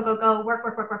 work,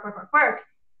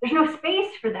 there's no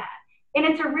space for that. And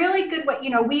it's a really good way,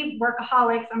 we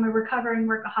workaholics, I'm a recovering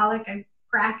workaholic, I'm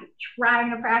trying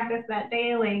to practice that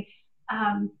daily.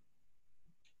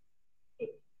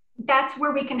 That's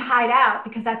where we can hide out,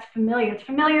 because that's familiar. It's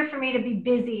familiar for me to be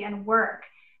busy and work.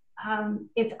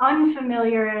 It's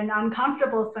unfamiliar and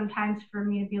uncomfortable sometimes for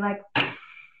me to be like, I'm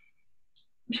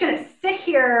just going to sit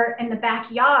here in the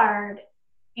backyard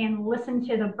and listen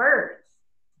to the birds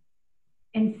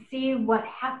and see what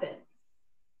happens.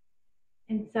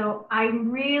 And so I'm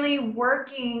really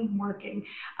working.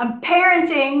 I'm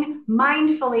parenting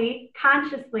mindfully,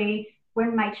 consciously,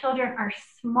 when my children are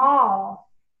small,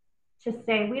 to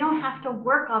say, we don't have to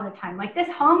work all the time. Like this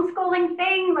homeschooling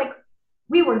thing, like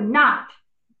we were not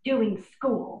doing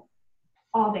school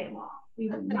all day long. We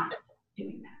were not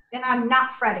doing that. And I'm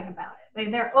not fretting about it.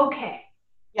 They're okay.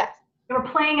 Yes. They were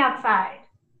playing outside.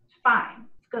 It's fine.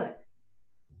 It's good.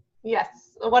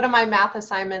 Yes. One of my math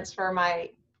assignments for my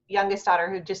youngest daughter,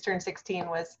 who just turned 16,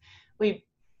 was we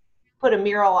put a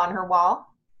mural on her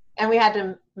wall, and we had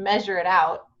to measure it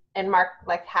out and mark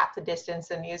like half the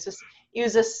distance, and use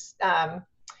this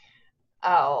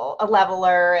a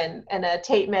leveler and a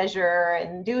tape measure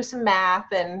and do some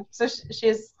math. And so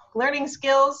she's learning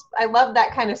skills. I love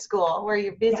that kind of school where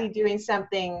you're busy doing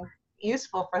something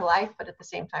useful for life, but at the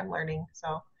same time learning.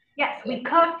 So yes, we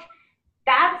cooked.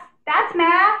 That's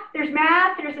math.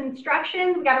 There's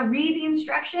instructions. We got to read the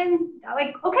instructions.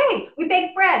 Like, okay, we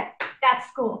baked bread. That's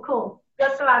school. Cool.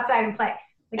 Let's go outside and play.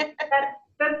 Like,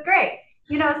 that's great.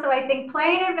 You know, so I think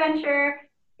play and adventure,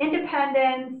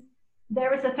 independence. There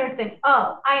was a third thing.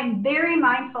 Oh, I am very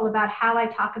mindful about how I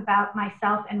talk about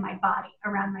myself and my body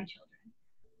around my children.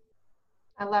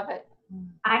 I love it.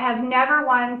 I have never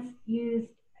once used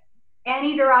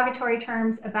any derogatory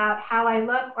terms about how I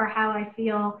look or how I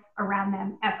feel around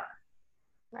them ever.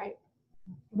 Right.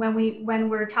 When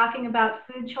we're talking about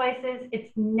food choices,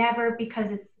 it's never because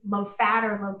it's low fat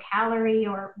or low calorie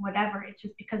or whatever. It's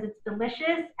just because it's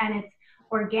delicious and it's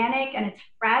organic and it's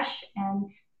fresh and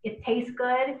it tastes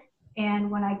good. And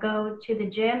when I go to the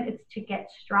gym, it's to get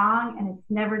strong, and it's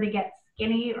never to get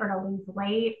skinny or to lose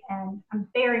weight. And I'm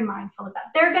very mindful of that.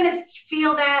 They're going to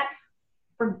feel that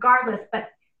regardless, but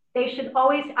they should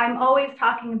always, I'm always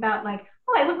talking about like,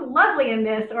 oh, I look lovely in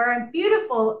this, or I'm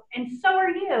beautiful, and so are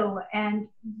you. And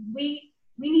we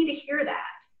need to hear that.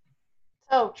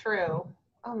 So true.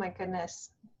 Oh my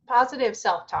goodness. Positive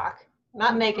self-talk,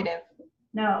 not negative.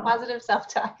 No. Positive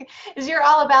self-talk, is you're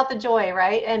all about the joy,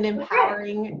 right? And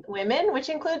empowering women, which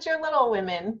includes your little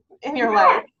women in your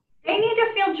life. They need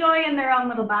to feel joy in their own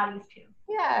little bodies too.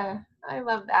 Yeah, I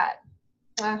love that.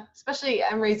 Especially,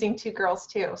 I'm raising 2 girls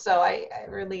too, so I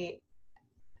really,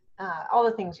 all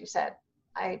the things you said,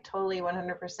 I totally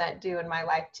 100% do in my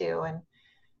life too.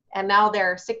 And now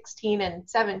they're 16 and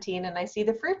 17, and I see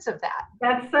the fruits of that.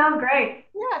 That's so great.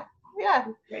 Yeah.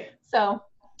 Great. So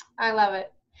I love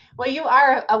it. Well, you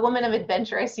are a woman of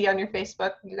adventure. I see on your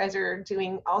Facebook, you guys are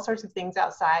doing all sorts of things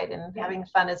outside and having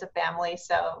fun as a family.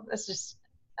 So that's just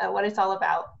what it's all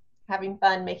about, having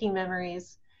fun, making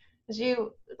memories. As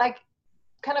you, like,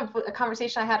 kind of a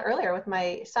conversation I had earlier with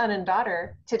my son and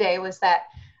daughter today was that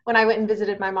when I went and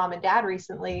visited my mom and dad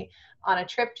recently on a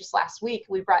trip just last week,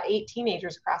 we brought 8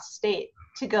 teenagers across the state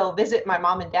to go visit my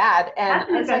mom and dad. And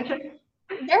I was like,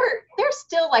 they're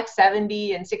still like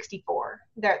 70 and 64.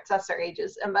 That's their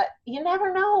ages. But you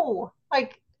never know.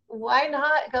 Like, why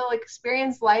not go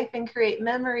experience life and create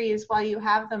memories while you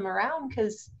have them around?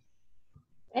 Because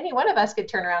any one of us could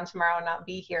turn around tomorrow and not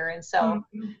be here. And so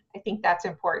I think that's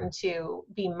important to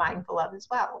be mindful of as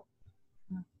well.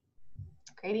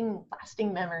 Creating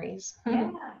lasting memories.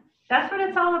 Yeah, that's what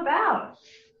it's all about.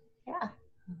 Yeah.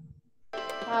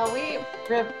 Well,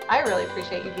 I really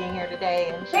appreciate you being here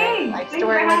today and sharing my story. Thanks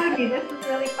for having me. This was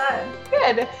really fun.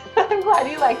 Good. I'm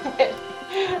glad you liked it.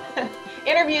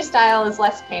 Interview style is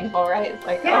less painful, right? It's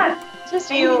like,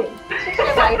 just you. Just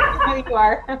your life, who you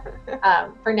are.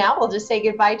 For now, we'll just say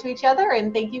goodbye to each other,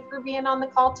 and thank you for being on the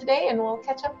call today, and we'll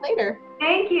catch up later.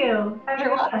 Thank you.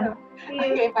 You're welcome.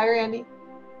 Okay, bye, Randy.